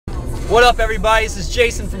What up, everybody? This is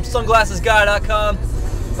Jason from sunglassesguy.com.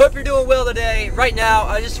 Hope you're doing well today. Right now,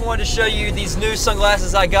 I just wanted to show you these new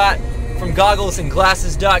sunglasses I got from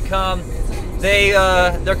gogglesandglasses.com.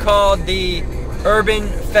 They're called the Urban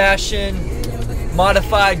Fashion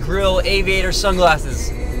Modified Grill Aviator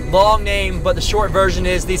sunglasses. Long name, but the short version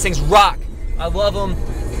is these things rock. I love them.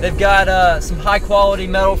 They've got some high quality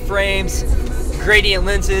metal frames, gradient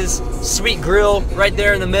lenses, sweet grill right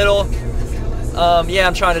there in the middle. Yeah,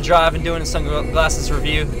 I'm trying to drive and doing a sunglasses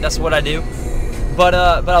review. That's what I do. But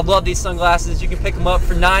I love these sunglasses. You can pick them up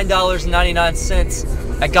for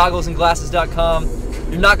 $9.99 at gogglesandglasses.com.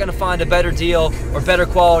 You're not going to find a better deal or better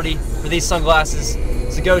quality for these sunglasses.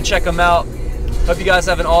 So go check them out. Hope you guys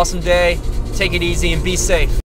have an awesome day. Take it easy and be safe.